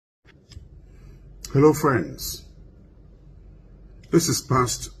Hello friends, this is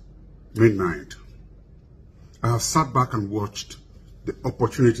past midnight. I have sat back and watched the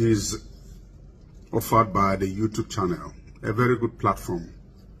opportunities offered by the YouTube channel, a very good platform.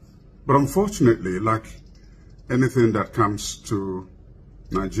 But unfortunately, like anything that comes to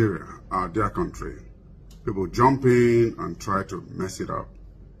Nigeria, our dear country, people jump in and try to mess it up.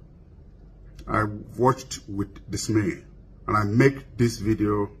 I watched with dismay, and I make this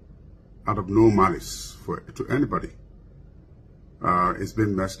video out of no malice to anybody. It's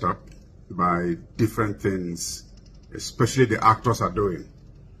been messed up by different things, especially the actors are doing.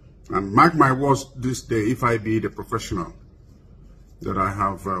 And mark my words this day, if I be the professional that I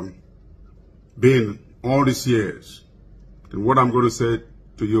have been all these years, then what I'm going to say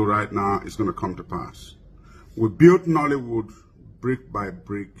to you right now is going to come to pass. We built Nollywood brick by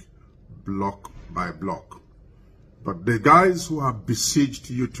brick, block by block. But the guys who have besieged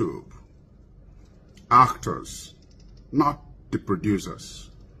YouTube, actors, not the producers,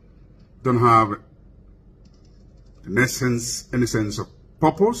 don't have any sense of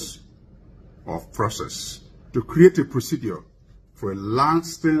purpose or process to create a procedure for a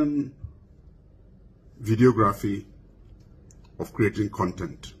lasting videography of creating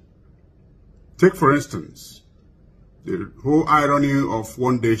content. Take, for instance, the whole irony of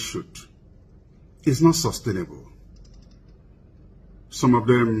one-day shoot is not sustainable. Some of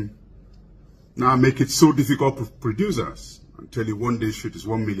them now make it so difficult for producers and tell you one-day shoot is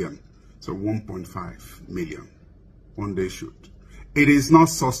 1 million, so 1.5 million one-day shoot. It is not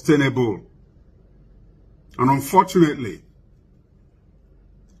sustainable. And unfortunately,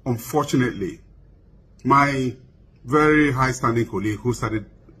 my very high-standing colleague who started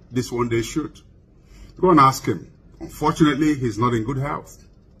this one-day shoot, go and ask him. Unfortunately, he's not in good health.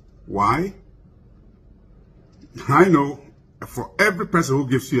 Why? I know for every person who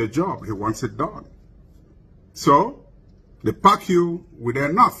gives you a job, he wants it done. So, they pack you with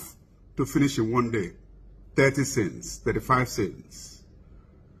enough to finish in one day. 30 cents, 35 cents.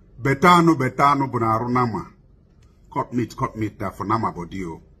 Betano, bunarunama. Cut meat, that for nama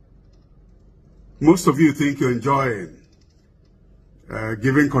bodio. Most of you think you're enjoying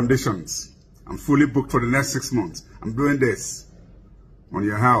giving conditions. I'm fully booked for the next 6 months. I'm doing this on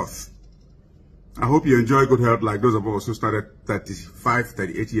your health. I hope you enjoy good health like those of us who started 35,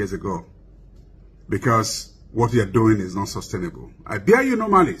 38 years ago. Because what you're doing is not sustainable. I bear you no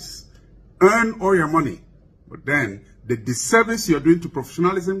malice. Earn all your money. But then, the disservice you're doing to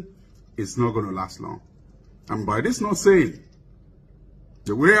professionalism is not going to last long. And by this not saying,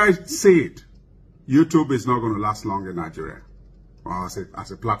 the way I say it, YouTube is not going to last long in Nigeria. Or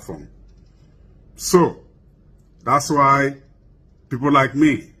as a platform. So, that's why people like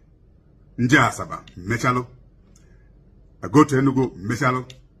me, Njasaba, Mechalo. I go to Enugu, Mechalo.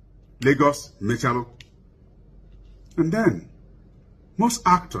 Lagos, Mechalo. And then, most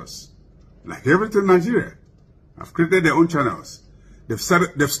actors, like everything in Nigeria, have created their own channels. They've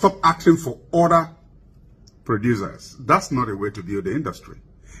stopped acting for other producers. That's not a way to build the industry.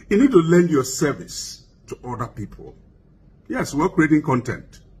 You need to lend your service to other people. Yes, we're creating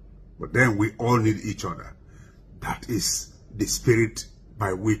content, but then we all need each other. That is the spirit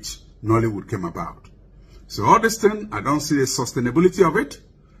by which Nollywood came about. So all this thing, I don't see the sustainability of it,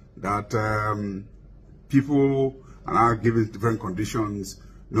 that people are now given different conditions,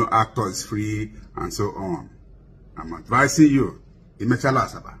 no actor is free, and so on. I'm advising you, Imechala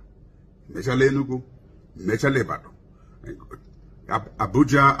Asaba, Imechala Enugu, Imechala Ibadan,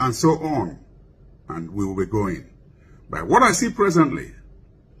 Abuja, and so on, and we will be going. But what I see presently,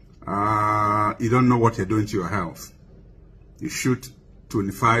 you don't know what you're doing to your health. You shoot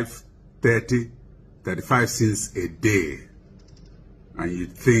 25, 30, 35 scenes a day. And you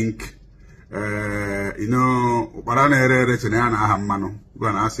think, go and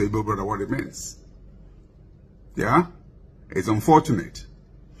ask your brother what it means. Yeah? It's unfortunate.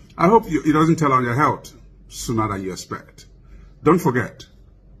 I hope it doesn't tell on your health sooner than you expect. Don't forget,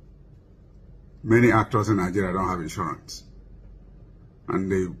 many actors in Nigeria don't have insurance.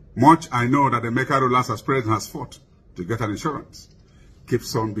 And much I know that the Emeka Rollas as president has fought to get an insurance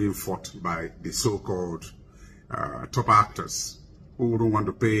keeps on being fought by the so-called top actors who wouldn't want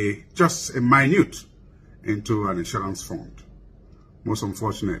to pay just a minute into an insurance fund. Most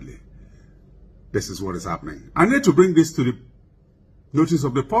unfortunately, this is what is happening. I need to bring this to the notice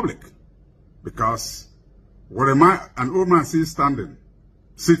of the public, because what am I, an old man sees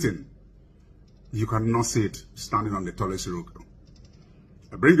sitting, you cannot see it standing on the tallest rock.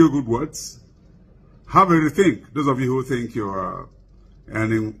 I bring you good words. Have a rethink. Those of you who think you're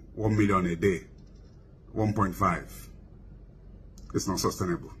earning 1 million a day, 1.5, it's not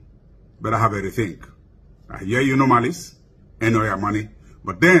sustainable. better have a rethink. I hear you, no malice, and know your money.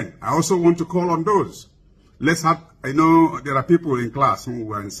 But then, I also want to call on those. Let's have, I know there are people in class who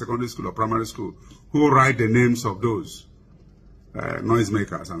were in secondary school or primary school who write the names of those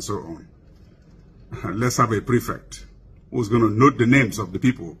noisemakers and so on. Let's have a prefect who's going to note the names of the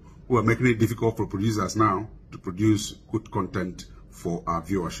people who are making it difficult for producers now to produce good content for our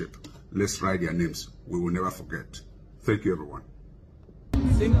viewership. Let's write their names. We will never forget. Thank you, everyone.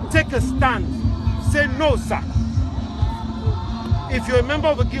 Take a stand. Say no, sir. If you're a member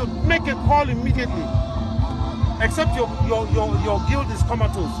of a guild, make a call immediately. Except your guild is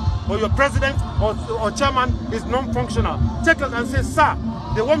comatose, or your president or chairman is non-functional. Take it and say, sir,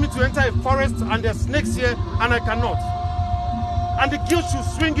 they want me to enter a forest and there's snakes here and I cannot. And the guild should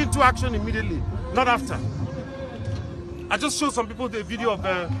swing into action immediately, not after. I just showed some people the video of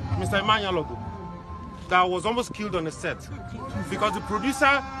Mr. Emmanuel that was almost killed on the set because the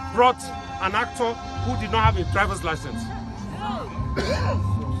producer brought an actor who did not have a driver's license.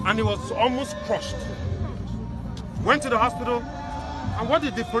 And he was almost crushed. Went to the hospital, and what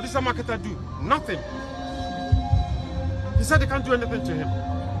did the producer marketer do? Nothing. He said they can't do anything to him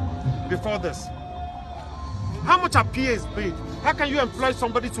before this. How much are PAs paid? How can you employ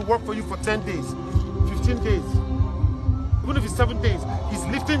somebody to work for you for 10 days, 15 days? Even if it's 7 days, he's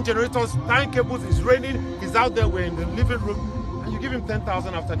lifting generators, tying cables, it's raining, he's out there, we're in the living room, and you give him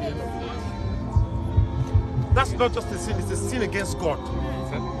 10,000 after the end of the day. That's not just a sin, it's a sin against God.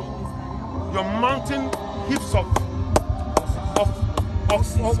 You're mounting heaps of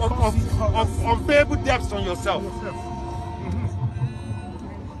unpayable debts on yourself.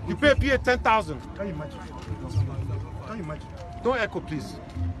 You pay PA 10,000. Can you imagine? Can you imagine? Don't echo, please.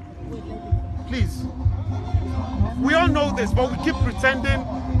 Please. We all know this, but we keep pretending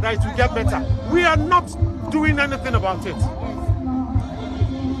that it will get better. We are not doing anything about it.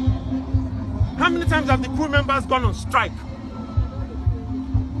 How many times have the crew members gone on strike?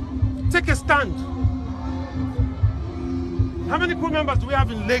 Take a stand. How many crew members do we have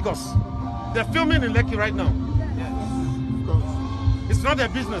in Lagos? They're filming in Lekki right now. It's not their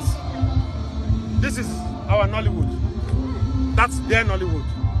business. This is our Nollywood. That's their Nollywood.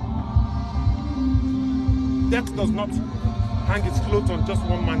 Death does not hang its clothes on just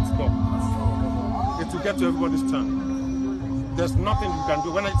one man's door. It will get to everybody's turn. There's nothing you can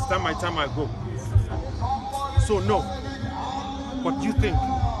do. When it's time, I go. So no. But you think,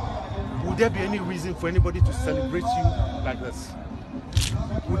 would there be any reason for anybody to celebrate you like this?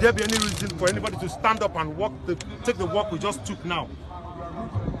 Would there be any reason for anybody to stand up and take the walk we just took now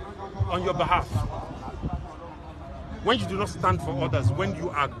on your behalf? When you do not stand for others, when you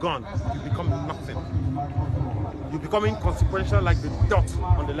are gone, you become nothing. You become inconsequential like the dot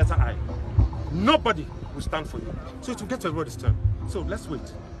on the letter I. Nobody will stand for you. So it will get to everybody's turn. So let's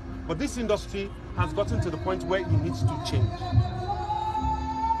wait. But this industry has gotten to the point where it needs to change.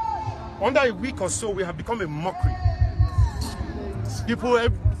 Under a week or so, we have become a mockery.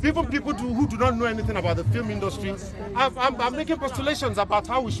 Even people who do not know anything about the film industry are making postulations about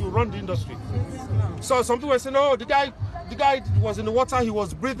how we should run the industry. So some people are saying, oh, the guy was in the water, he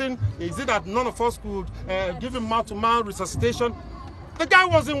was breathing. Is it that none of us could give him mouth-to-mouth resuscitation? The guy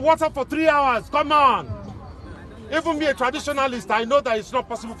was in water for 3 hours. Come on. Even me, a traditionalist, I know that it's not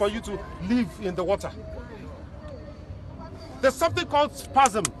possible for you to live in the water. There's something called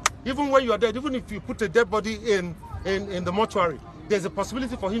spasm. Even when you are dead, even if you put a dead body in the mortuary, there's a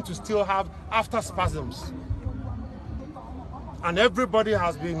possibility for him to still have after spasms. And everybody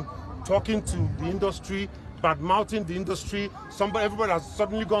has been talking to the industry, bad-mouthing the industry. Everybody has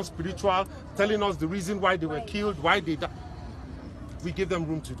suddenly gone spiritual, telling us the reason why they were killed, why they died. We give them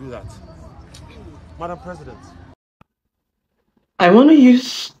room to do that. Madam President. I want to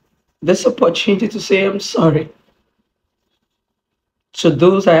use this opportunity to say I'm sorry to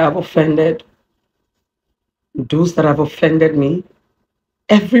those I have offended, those that have offended me,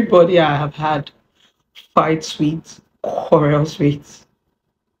 everybody I have had fights with, quarrels with.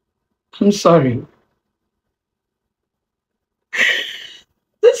 I'm sorry.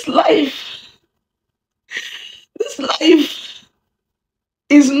 This life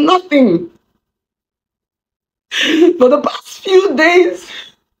is nothing. For the past few days,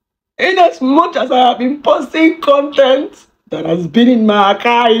 in as much as I have been posting content that has been in my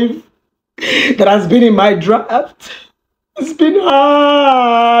archive, that has been in my draft, it's been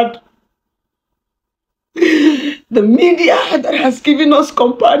hard. The media that has given us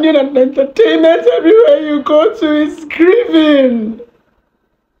companion and entertainment everywhere you go to is grieving.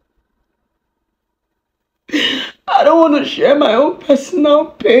 I don't want to share my own personal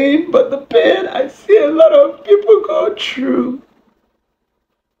pain, but the pain I see a lot of people go through.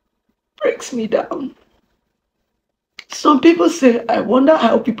 breaks me down. Some people say, I wonder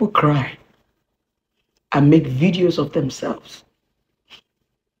how people cry and make videos of themselves.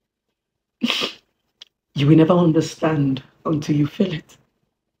 You will never understand until you feel it.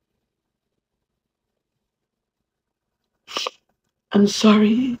 I'm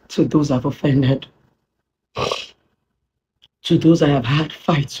sorry to those I've offended, to those I have had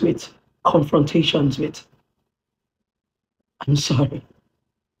fights with, confrontations with. I'm sorry.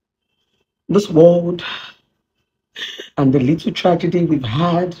 This world and the little tragedy we've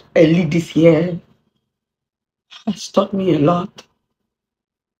had early this year has taught me a lot.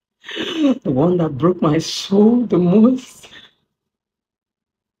 The one that broke my soul the most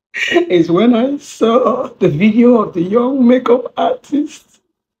is when I saw the video of the young makeup artist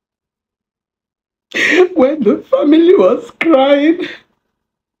when the family was crying.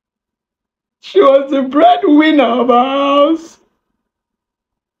 She was the breadwinner of our house.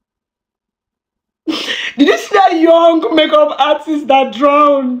 Did you see that young makeup artist that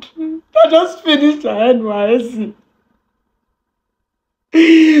drowned? That just finished her NYSC.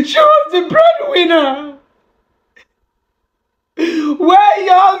 She was the breadwinner. Where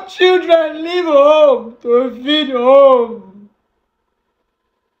young children leave home to feed home.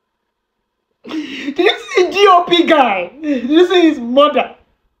 Did you see the DOP guy? Did you see his mother?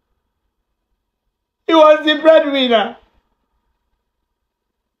 He was the breadwinner.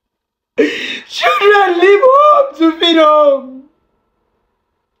 Children leave home to feed home.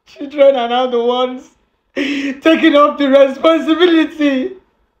 Children are now the ones taking up the responsibility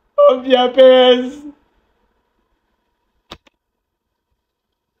of their parents.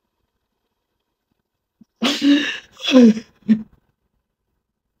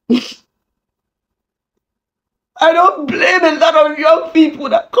 I don't blame a lot of young people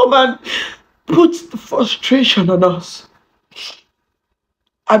that come and put the frustration on us.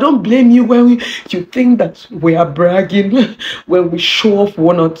 I don't blame you when you think that we are bragging when we show off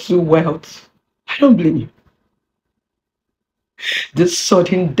one or two wealth. I don't blame you. This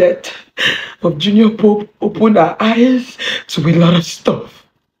sudden death of Junior Pope opened our eyes to a lot of stuff.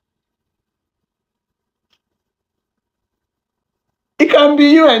 It can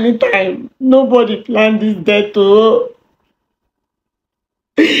be you anytime. Nobody planned this death. Oh.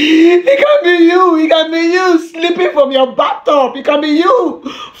 It can be you. It can be you sleeping from your bathtub. It can be you.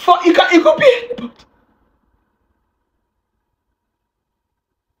 It could be anybody.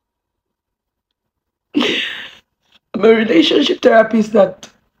 I'm a relationship therapist that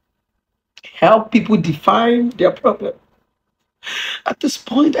help people define their problem. At this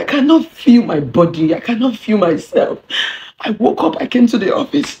point, I cannot feel my body. I cannot feel myself. I woke up, I came to the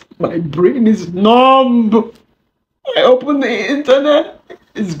office. My brain is numb. I opened the internet.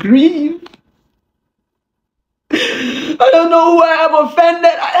 It's grief. I don't know who I have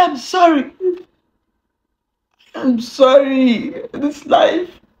offended. I am sorry. I'm sorry. This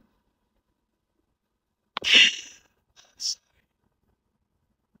life.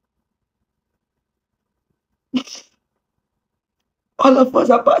 All of us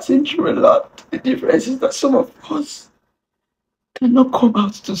are passing through a lot. The difference is that some of us cannot come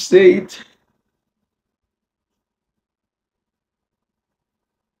out to say it.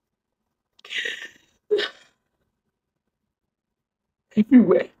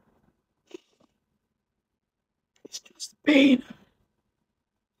 Everywhere. It's just pain.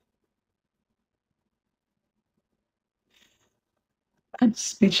 I'm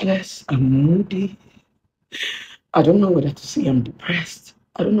speechless. I'm moody. I don't know whether to say I'm depressed.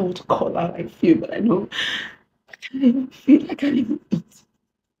 I don't know what to call how I feel, but I know I can't even feel. I can't even eat.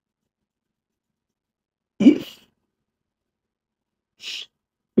 If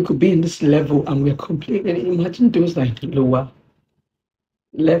we could be in this level and we're complaining, imagine those that are in the lower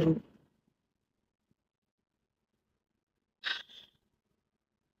level.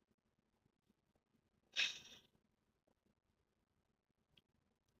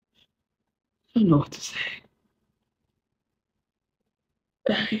 I don't know what to say.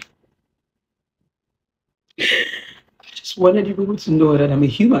 I just wanted people to know that I'm a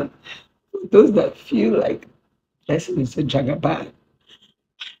human. Those that feel like blessing is a jagaban,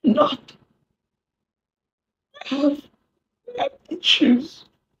 not. I have issues.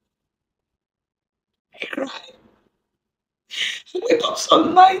 I cry. I wake up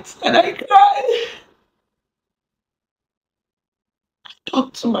some nights and I cry. I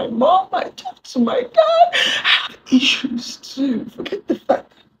talk to my mom, I talk to my dad. I have issues too. Forget the fact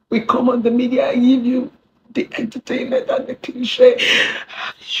that we come on the media and give you the entertainment and the cliche. I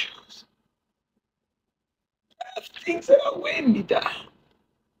have issues. I have things that are weighing me down.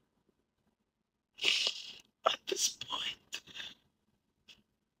 At this point,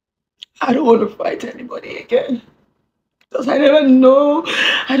 I don't want to fight anybody again. Because I never know.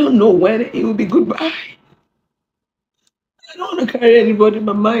 I don't know when it will be goodbye. I don't want to carry anybody in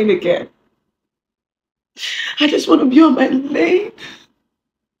my mind again. I just want to be on my lane.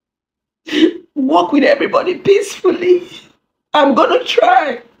 Walk with everybody peacefully. I'm gonna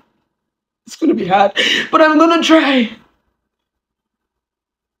try. It's gonna be hard, but I'm gonna try.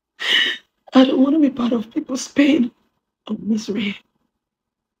 I don't want to be part of people's pain or misery.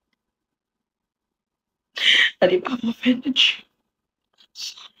 And if I've offended you, I'm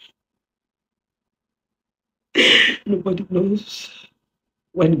sorry. Nobody knows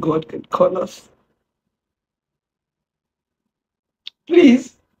when God can call us.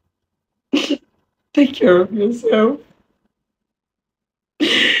 Please, take care of yourself.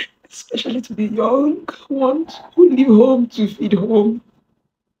 Especially to the young ones who leave home to feed home.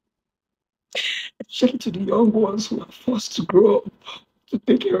 Especially to the young ones who are forced to grow up to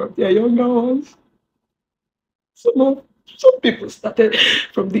take care of their younger ones. Some people started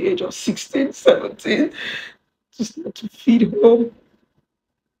from the age of 16, 17 to start to feed home.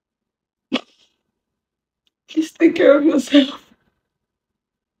 Please take care of yourself.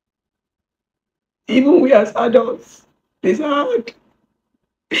 Even we as adults, it's hard.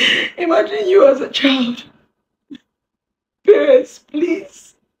 Imagine you as a child. Parents,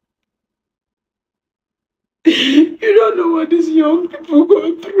 please. You don't know what these young people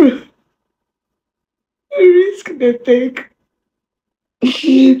go through. The risk they take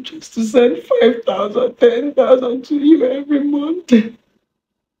just to send 5,000, 10,000 to you every month.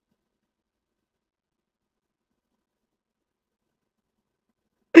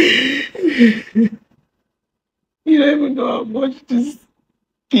 You don't even know how much these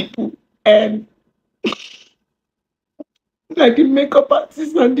people earn. Like the makeup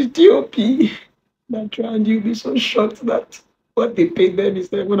artist and the DOP. That and you'll be so shocked that what they paid them is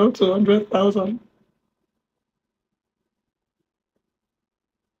they went up to 100,000.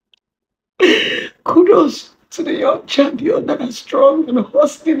 Kudos to the young champion that are strong and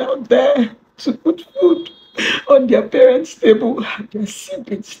hustling out there to put food on their parents' table and their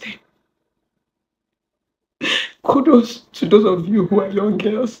siblings' table. Kudos to those of you who are young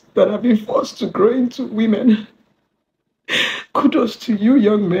girls that have been forced to grow into women. Kudos to you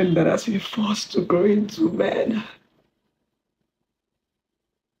young men that have been forced to grow into men.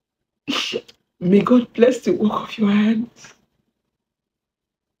 May God bless the work of your hands.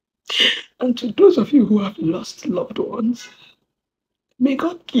 And to those of you who have lost loved ones, may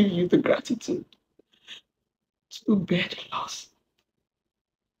God give you the gratitude to bear the loss.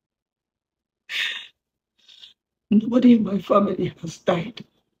 Nobody in my family has died.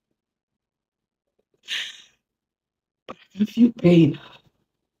 But I feel pain.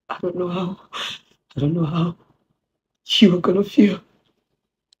 I don't know how you are gonna feel.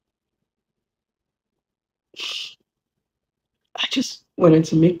 I just wanted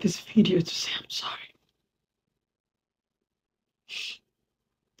to make this video to say I'm sorry.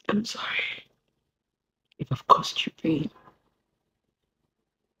 I'm sorry if I've caused you pain.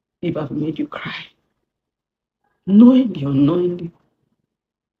 If I've made you cry. Knowingly or unknowingly.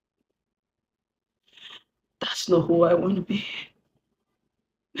 That's not who I want to be.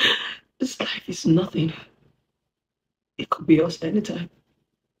 This life is nothing. It could be us anytime.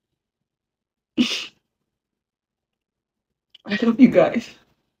 I love you guys.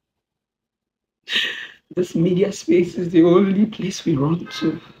 This media space is the only place we run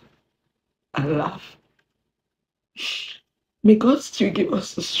to and laugh. May God still give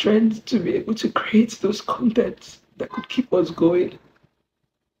us the strength to be able to create those contents that could keep us going.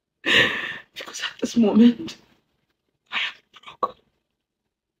 Because at this moment, I am broken.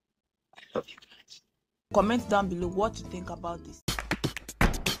 I love you guys. Comment down below what you think about this.